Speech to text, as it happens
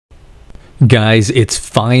Guys, it's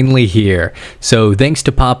finally here. So thanks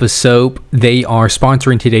to POPOSOAP, they are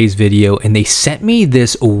sponsoring today's video and they sent me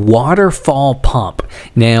this waterfall pump.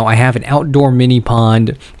 Now I have an outdoor mini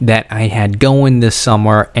pond that I had going this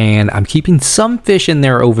summer and I'm keeping some fish in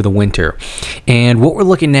there over the winter. And what we're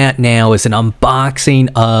looking at now is an unboxing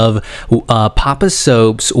of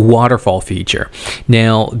POPOSOAP's waterfall feature.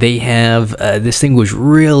 Now they have, this thing was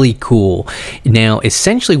really cool. Now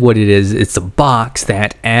essentially what it is, it's a box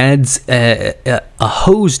that adds a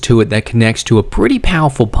hose to it that connects to a pretty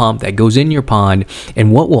powerful pump that goes in your pond,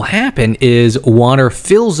 and what will happen is water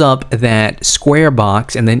fills up that square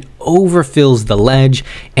box and then overfills the ledge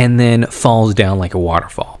and then falls down like a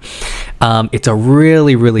waterfall. It's a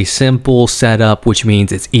really simple setup, which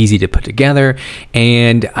means it's easy to put together,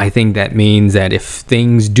 and I think that means that if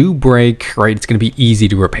things do break, right, it's going to be easy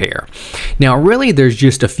to repair. Now really there's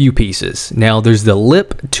just a few pieces. Now there's the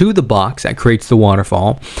lip to the box that creates the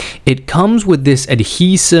waterfall. It comes with this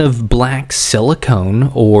adhesive black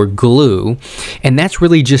silicone or glue, and that's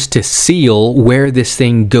really just to seal where this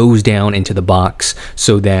thing goes down into the box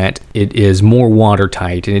so that it is more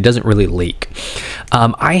watertight and it doesn't really leak.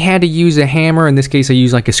 I had to use a hammer. In this case I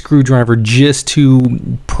use like a screwdriver just to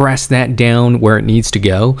press that down where it needs to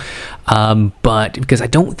go, but because I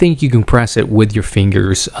don't think you can press it with your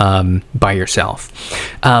fingers by yourself.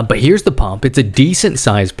 But here's the pump. It's a decent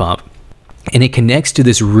sized pump, and it connects to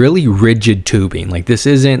this really rigid tubing. Like, this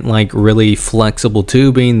isn't like really flexible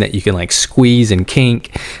tubing that you can like squeeze and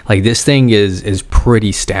kink. Like, this thing is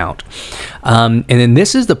pretty stout. And then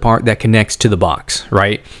this is the part that connects to the box,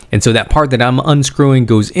 right? And so that part that I'm unscrewing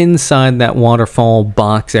goes inside that waterfall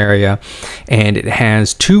box area, and it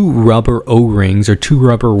has two rubber O-rings or two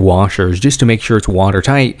rubber washers just to make sure it's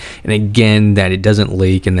watertight, and again that it doesn't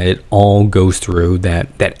leak and that it all goes through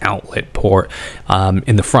that outlet port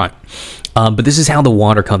in the front. But this is how the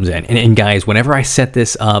water comes in. And guys, whenever I set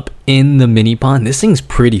this up in the mini pond, this thing's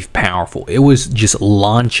pretty powerful. It was just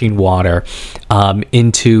launching water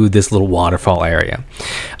into this little waterfall area.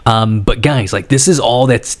 But guys, like, this is all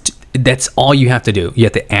that's all you have to do. You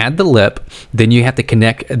have to add the lip, then you have to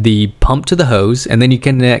connect the pump to the hose, and then you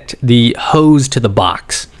connect the hose to the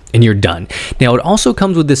box, and you're done. Now it also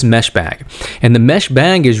comes with this mesh bag, and the mesh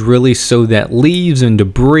bag is really so that leaves and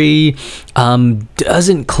debris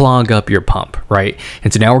doesn't clog up your pump, right?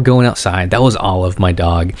 And so now we're going outside. That was Olive, my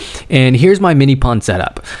dog, and here's my mini pond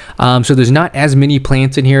setup. So there's not as many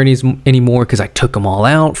plants in here anymore because I took them all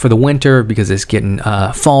out for the winter because it's getting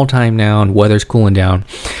fall time now and weather's cooling down.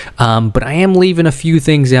 But I am leaving a few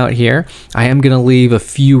things out here. I am gonna leave a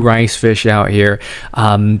few rice fish out here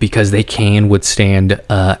because they can withstand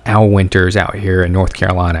our winters out here in North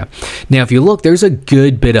Carolina. Now if you look, there's a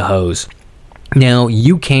good bit of hose. Now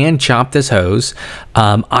you can chop this hose.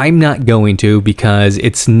 I'm not going to because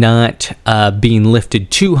it's not being lifted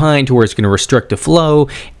too high to where it's going to restrict the flow,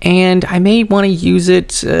 and I may want to use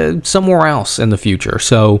it somewhere else in the future.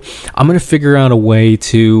 So I'm going to figure out a way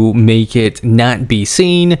to make it not be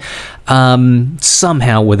seen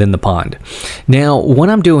somehow within the pond. Now what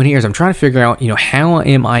I'm doing here is I'm trying to figure out, how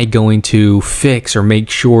am I going to fix or make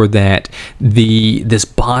sure that this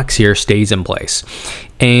box here stays in place.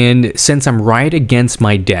 And since I'm right against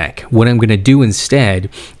my deck, what I'm going to do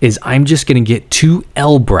instead is I'm just going to get two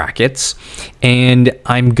L brackets, and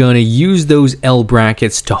I'm going to use those L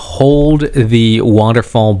brackets to hold the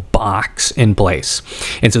waterfall box in place.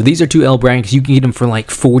 And so these are two L brackets. You can get them for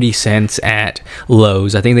like 40 cents at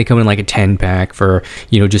Lowe's. I think they come in like a 10 pack for,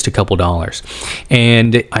 just a couple dollars.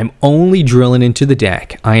 And I'm only drilling into the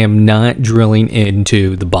deck. I am not drilling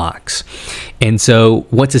into the box. And so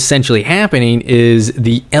what's essentially happening is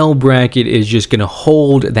the L bracket is just going to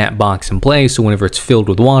hold that box in place, so whenever it's filled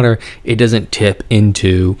with water, it doesn't tip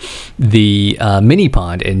into the mini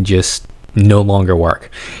pond and just no longer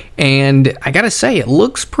work. And I gotta say, it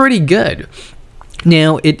looks pretty good.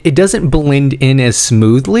 Now, it doesn't blend in as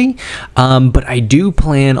smoothly, but I do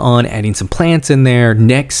plan on adding some plants in there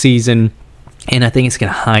next season, and I think it's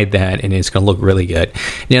going to hide that, and it's going to look really good.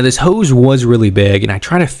 Now, this hose was really big, and I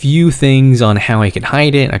tried a few things on how I could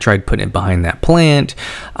hide it. I tried putting it behind that plant.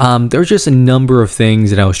 There's just a number of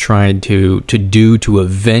things that I was trying to do to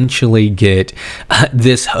eventually get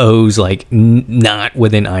this hose like not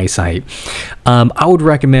within eyesight. I would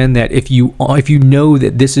recommend that if you know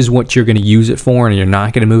that this is what you're going to use it for and you're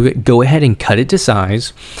not going to move it, go ahead and cut it to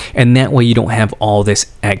size, and that way you don't have all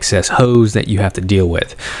this excess hose that you have to deal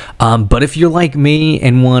with. But if you're like me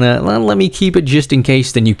and want to, let me keep it just in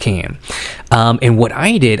case, then you can. And what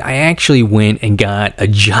I did, I actually went and got a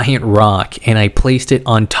giant rock and I placed it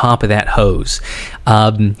on top of that hose.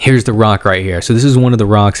 Here's the rock right here. So this is one of the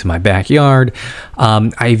rocks in my backyard.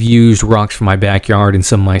 I've used rocks from my backyard in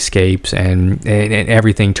some of my scapes, and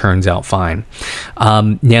everything turns out fine.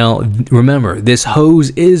 Now, remember, this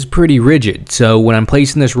hose is pretty rigid. So when I'm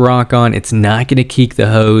placing this rock on, it's not going to keek the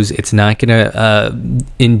hose. It's not going to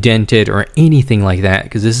indent it or anything like that,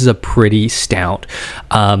 because this is a pretty stout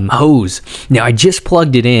hose. Now, I just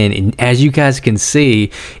plugged it in, and as you guys can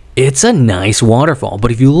see, it's a nice waterfall.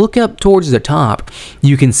 But if you look up towards the top,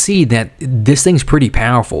 you can see that this thing's pretty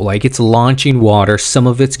powerful. Like, it's launching water. Some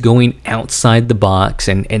of it's going outside the box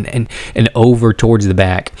and over towards the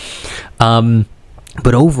back.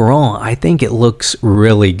 But overall, I think it looks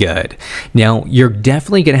really good. Now, you're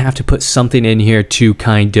definitely going to have to put something in here to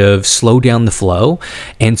kind of slow down the flow.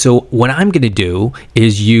 And so what I'm going to do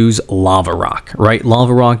is use lava rock, right?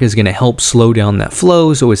 Lava rock is going to help slow down that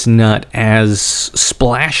flow so it's not as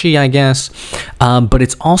splashy, I guess. But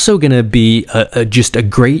it's also going to be just a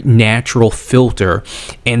great natural filter,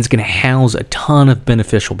 and it's going to house a ton of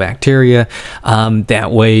beneficial bacteria.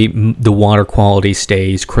 That way, the water quality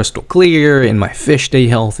stays crystal clear and my fish stay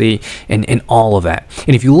healthy and all of that.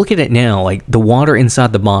 And if you look at it now, like, the water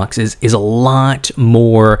inside the box is a lot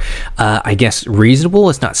more I guess reasonable.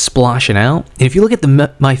 It's not splashing out. And if you look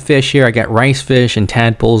at my fish here, I got rice fish and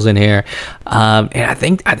tadpoles in here, and I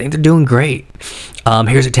think they're doing great.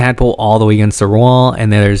 Here's a tadpole all the way against the wall,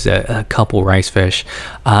 and then there's a couple rice fish.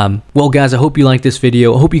 Well, guys, I hope you like this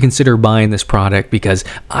video. I hope you consider buying this product, because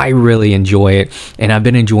I really enjoy it, and I've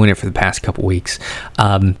been enjoying it for the past couple weeks.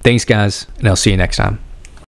 Thanks, guys, and I'll see you next time.